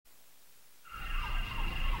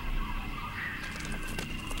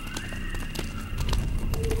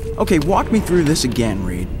Okay, walk me through this again,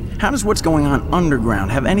 Reed. How does what's going on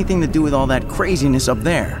underground have anything to do with all that craziness up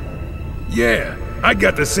there? Yeah, I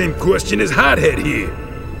got the same question as Hothead here.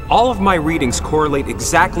 All of my readings correlate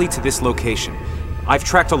exactly to this location. I've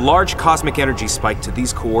tracked a large cosmic energy spike to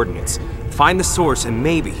these coordinates. Find the source and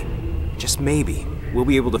maybe, just maybe, we'll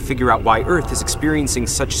be able to figure out why Earth is experiencing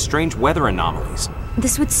such strange weather anomalies.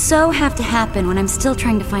 This would so have to happen when I'm still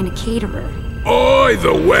trying to find a caterer. Oi,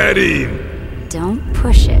 the wedding! Don't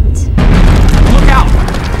push it. Look out!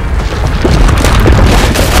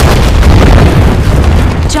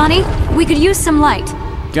 Johnny, we could use some light.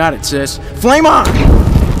 Got it, sis. Flame on!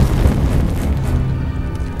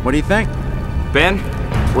 What do you think? Ben,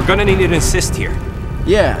 we're gonna need an assist here.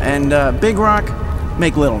 Yeah, and Big Rock,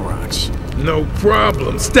 make Little Rocks. No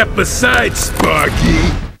problem. Step aside,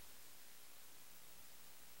 Sparky.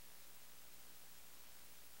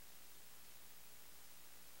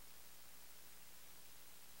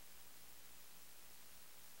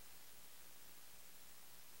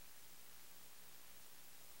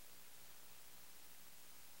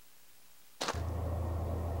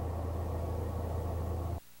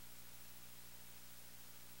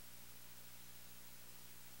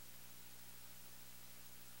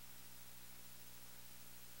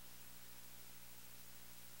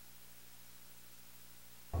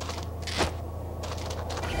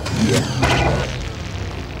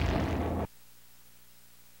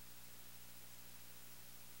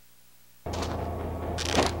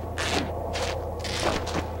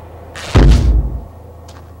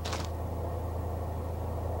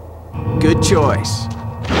 Good choice.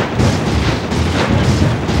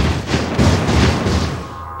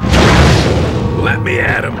 Let me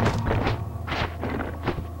at him.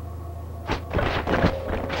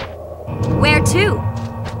 Where to?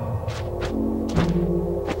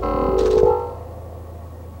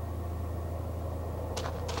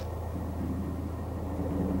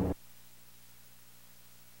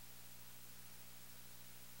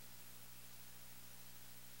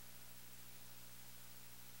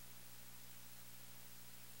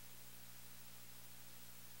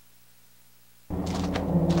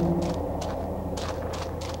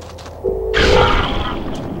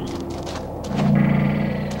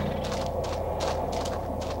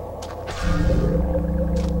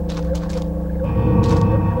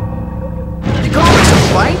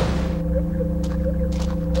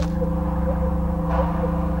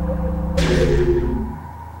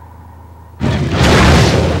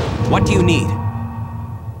 What do you need?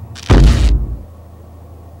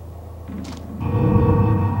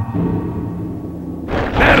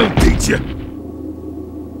 That'll teach you.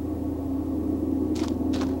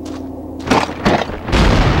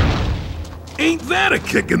 Ain't that a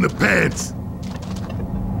kick in the pants?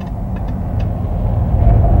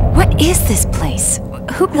 What is this place?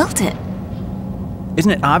 Who built it?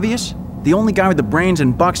 Isn't it obvious? The only guy with the brains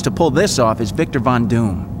and bucks to pull this off is Victor Von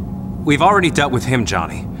Doom. We've already dealt with him,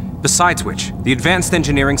 Johnny. Besides which, the advanced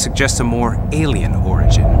engineering suggests a more alien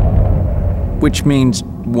origin. Which means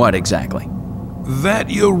what exactly?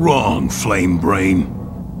 That you're wrong, Flame Brain.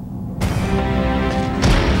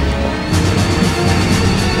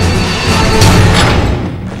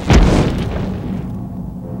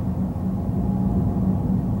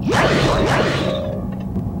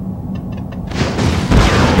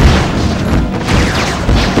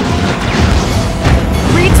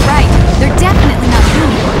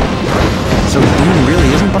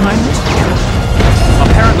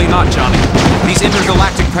 Apparently not, Johnny. These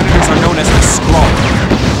intergalactic predators are known as the Skrull.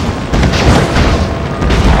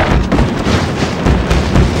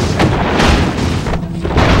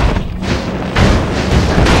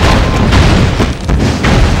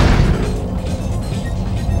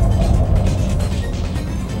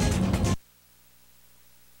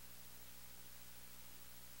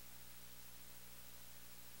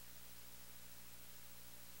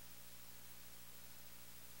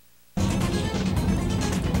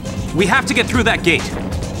 We have to get through that gate.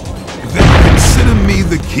 Then consider me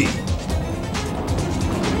the key.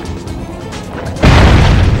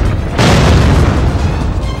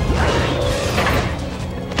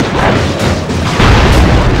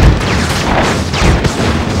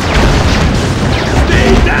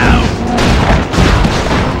 Stay down!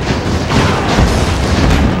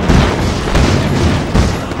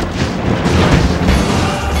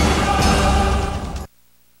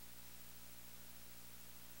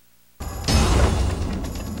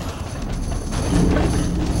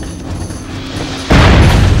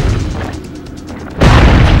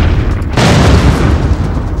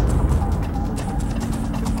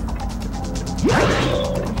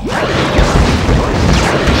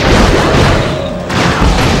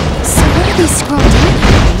 these scrolls doing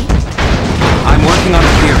here, Reed? I'm working on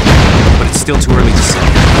a theory, but it's still too early to say.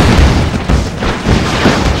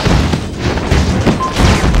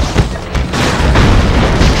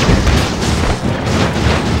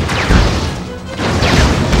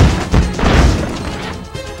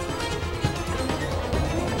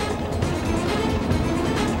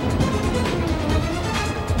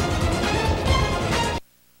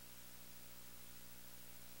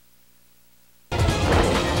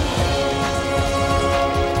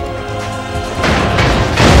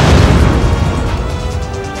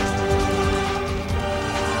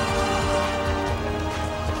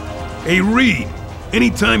 Hey, Reed,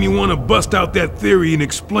 anytime you want to bust out that theory and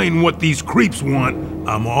explain what these creeps want,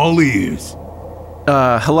 I'm all ears.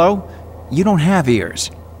 Hello? You don't have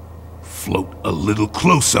ears. Float a little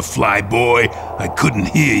closer, flyboy. I couldn't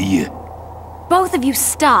hear you. Both of you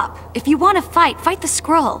stop. If you want to fight, fight the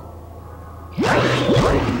scroll.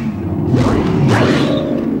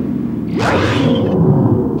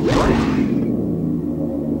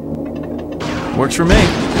 Works for me.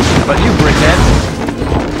 How about you, brickhead?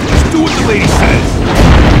 Do what the lady says.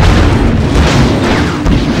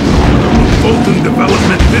 Fulton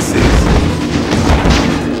development this is.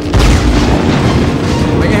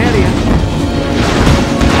 Way ahead of you.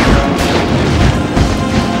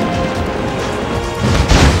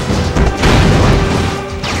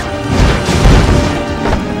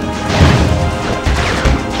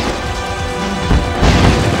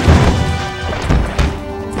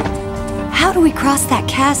 How do we cross that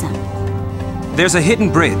chasm? There's a hidden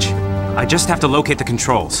bridge. I just have to locate the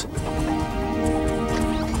controls.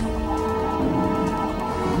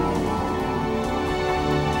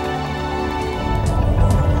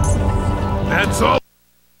 That's all.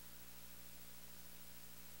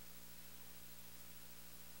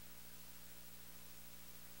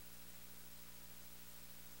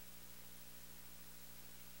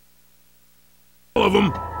 All of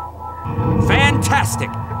them. Fantastic!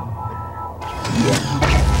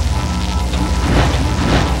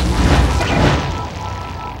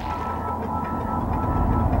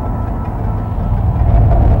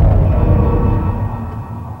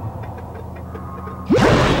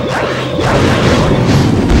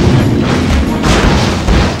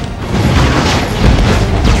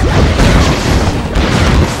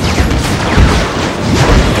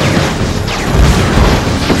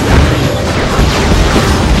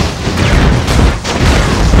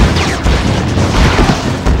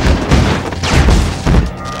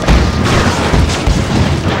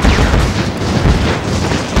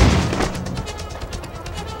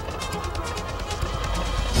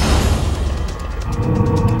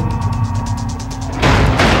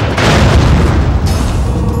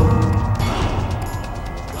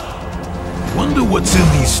 What's in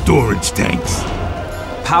these storage tanks?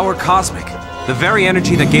 Power cosmic. The very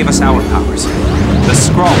energy that gave us our powers. The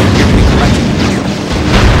scroll here to be collected.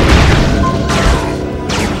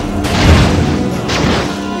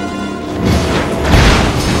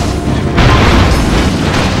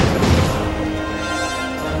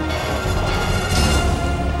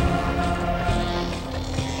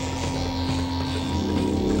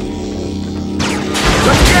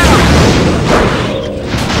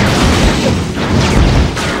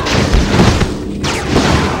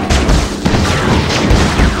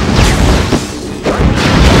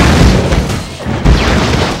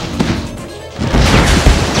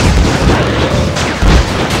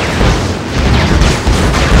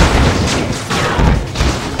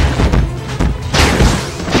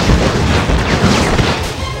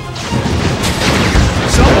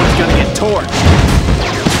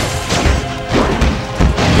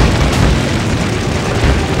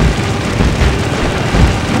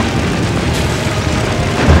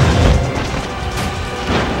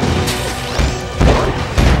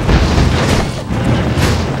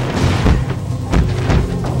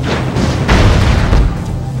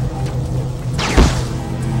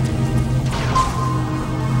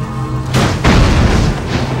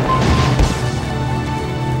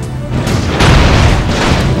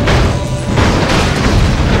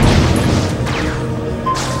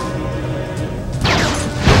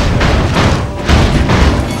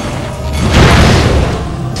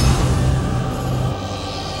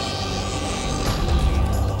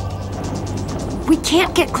 We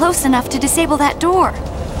can't get close enough to disable that door.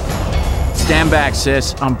 Stand back,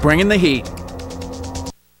 sis. I'm bringing the heat.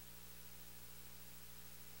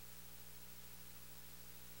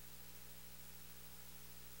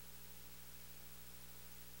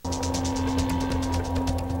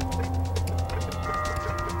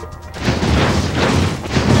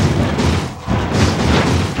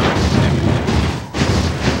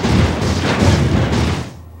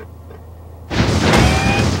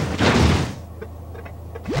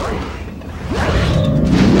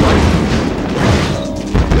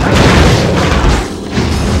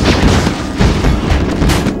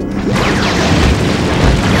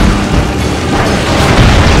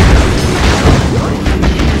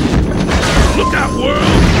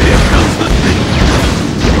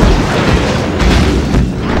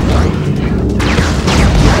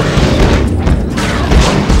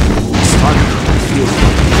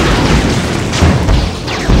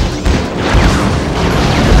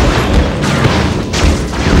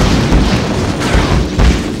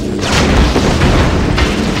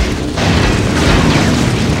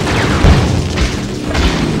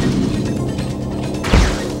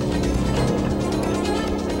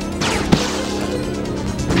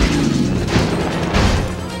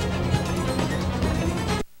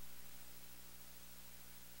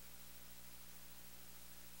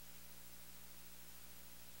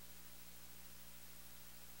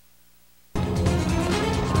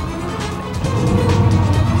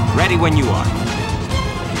 ready when you are.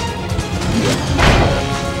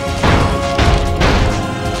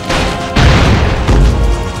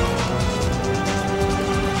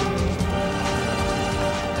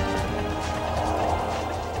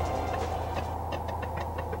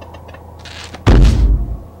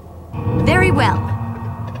 Very well.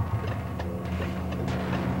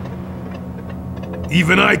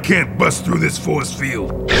 Even I can't bust through this force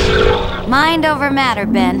field. Mind over matter,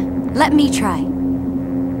 Ben. Let me try.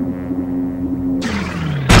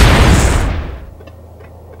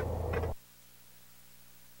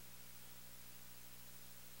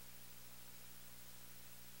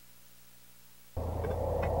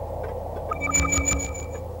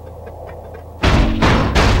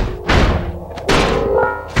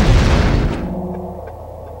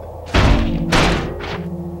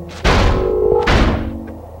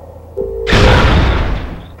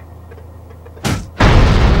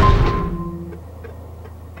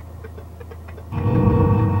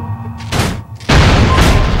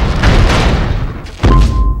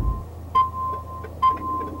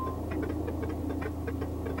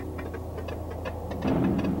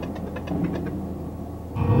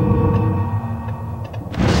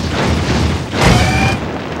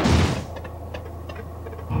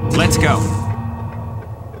 Let's go.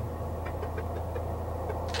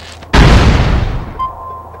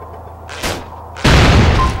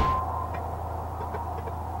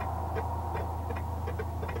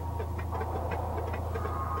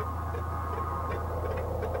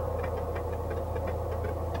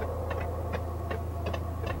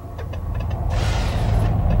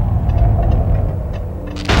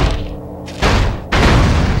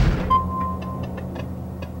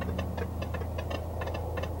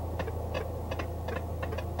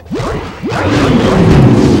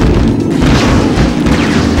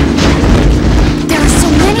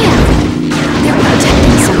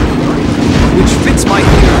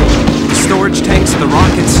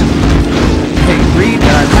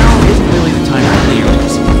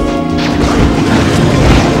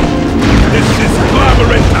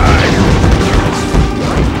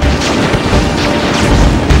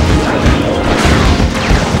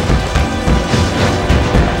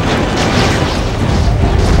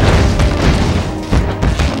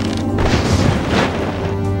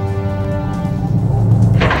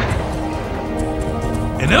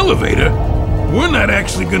 Elevator? We're not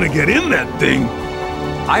actually gonna get in that thing.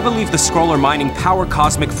 I believe the Scroll are mining power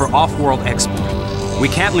cosmic for off-world export. We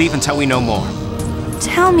can't leave until we know more.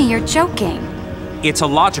 Tell me you're joking. It's a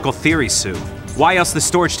logical theory, Sue. Why else the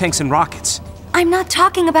storage tanks and rockets? I'm not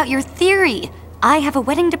talking about your theory. I have a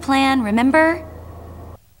wedding to plan, remember?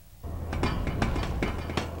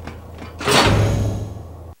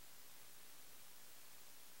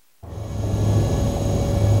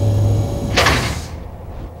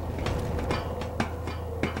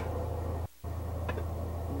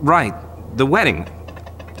 Right, the wedding.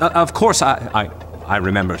 Of course, I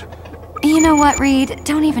remembered. You know what, Reed?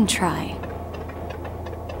 Don't even try.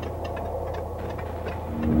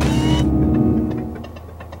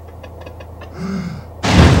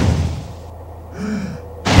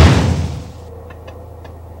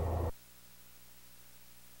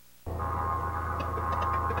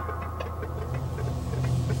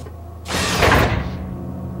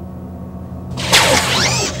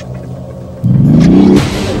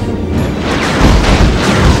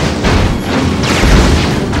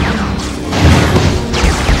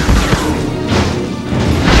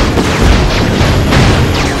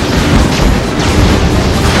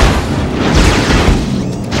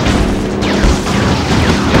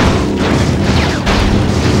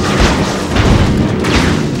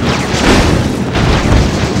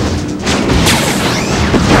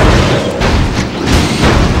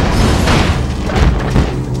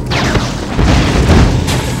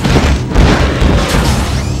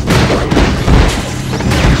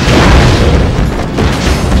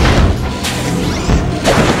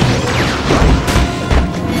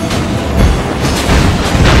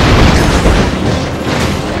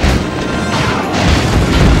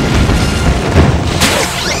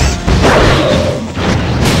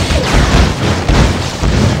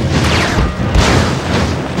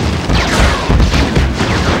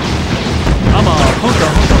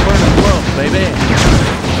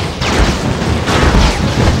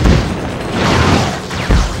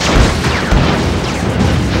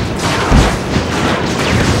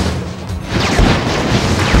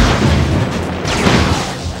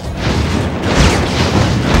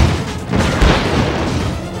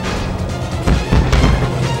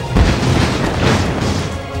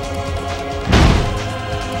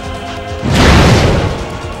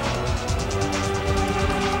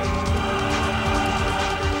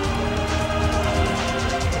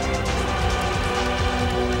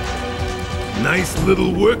 Nice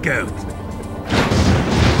little workout.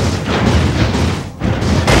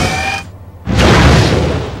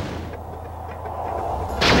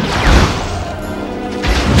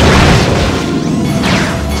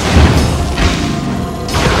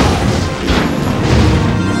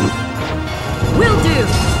 Will do!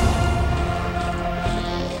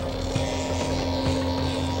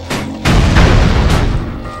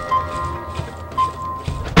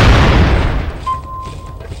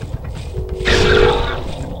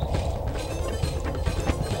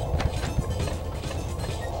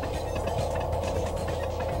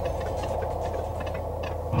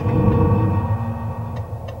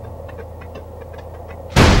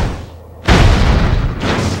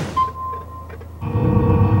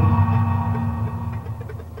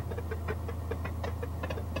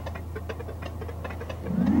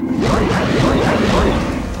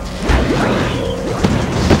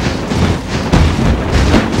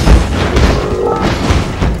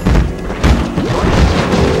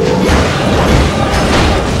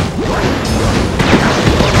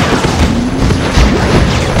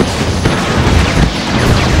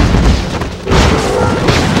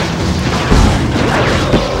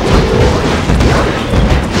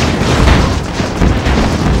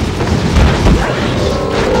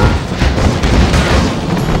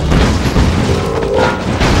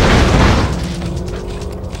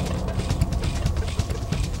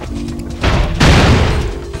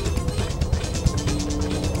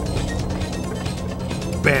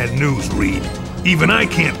 Bad news, Reed. Even I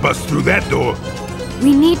can't bust through that door.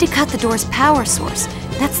 We need to cut the door's power source.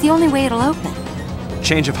 That's the only way it'll open.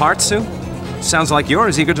 Change of heart, Sue? Sounds like you're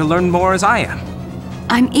as eager to learn more as I am.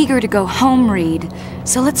 I'm eager to go home, Reed.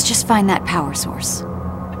 So let's just find that power source.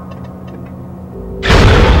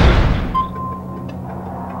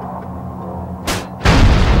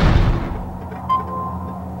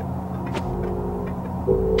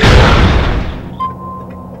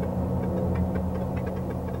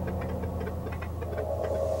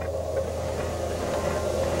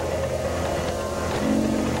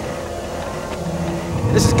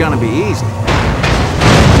 This is gonna be easy.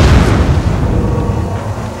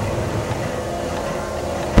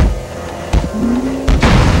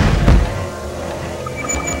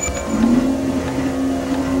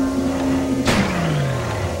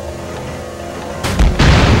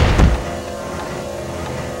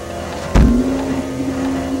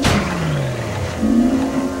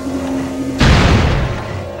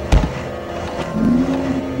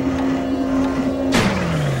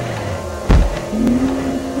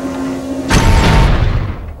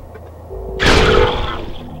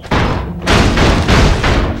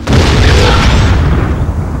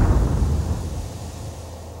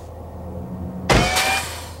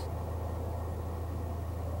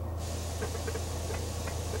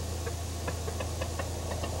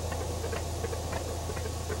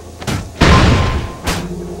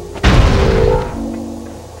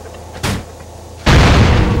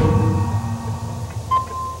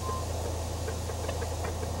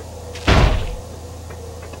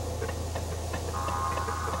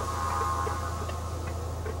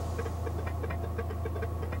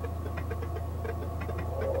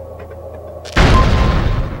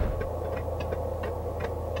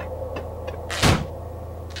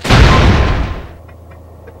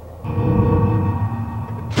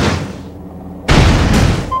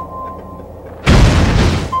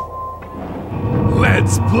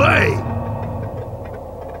 Let's play!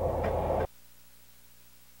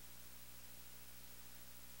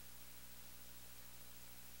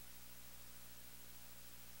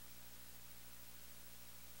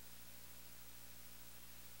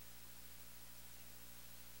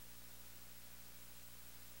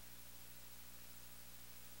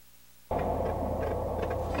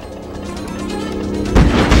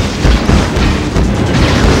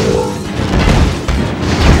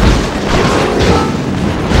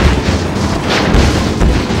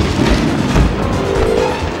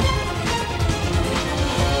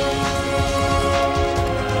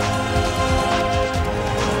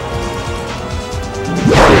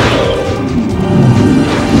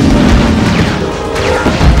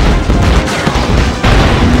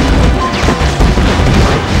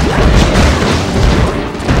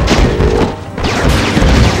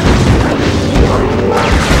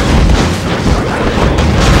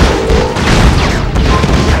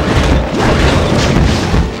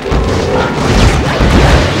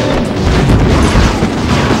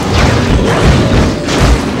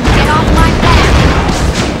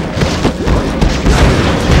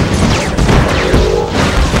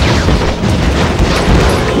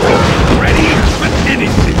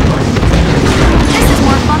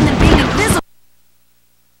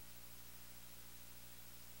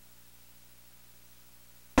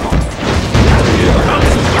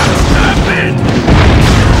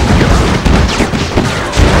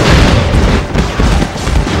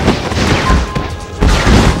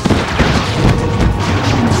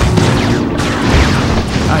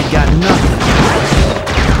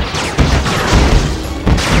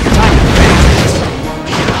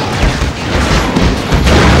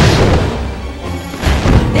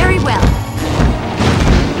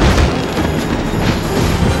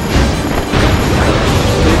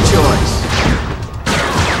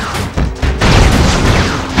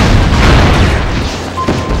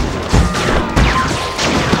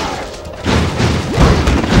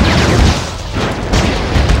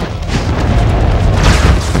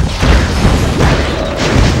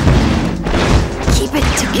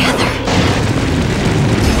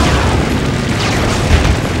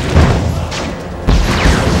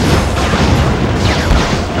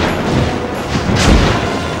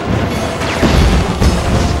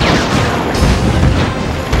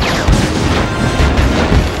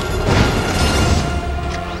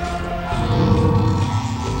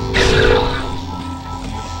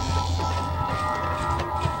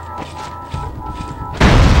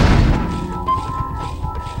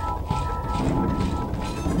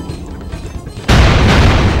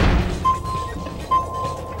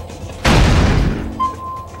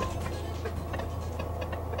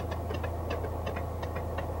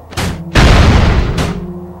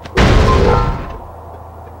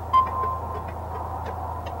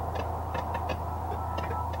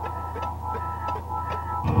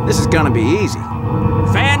 This is gonna be easy.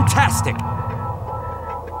 Fantastic!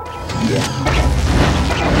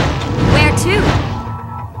 Where to?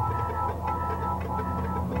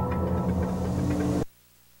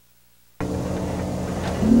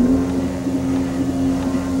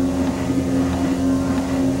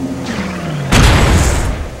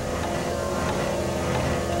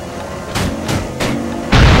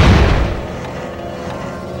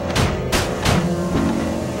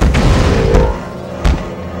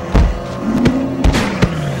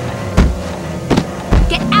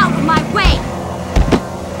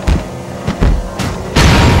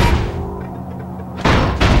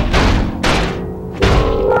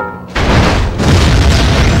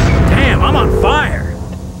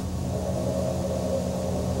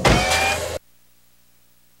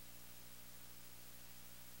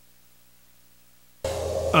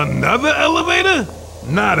 Another elevator?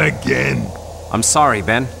 Not again. I'm sorry,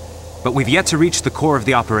 Ben, but we've yet to reach the core of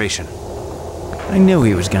the operation. I knew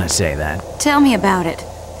he was gonna say that. Tell me about it.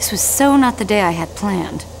 This was so not the day I had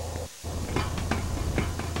planned.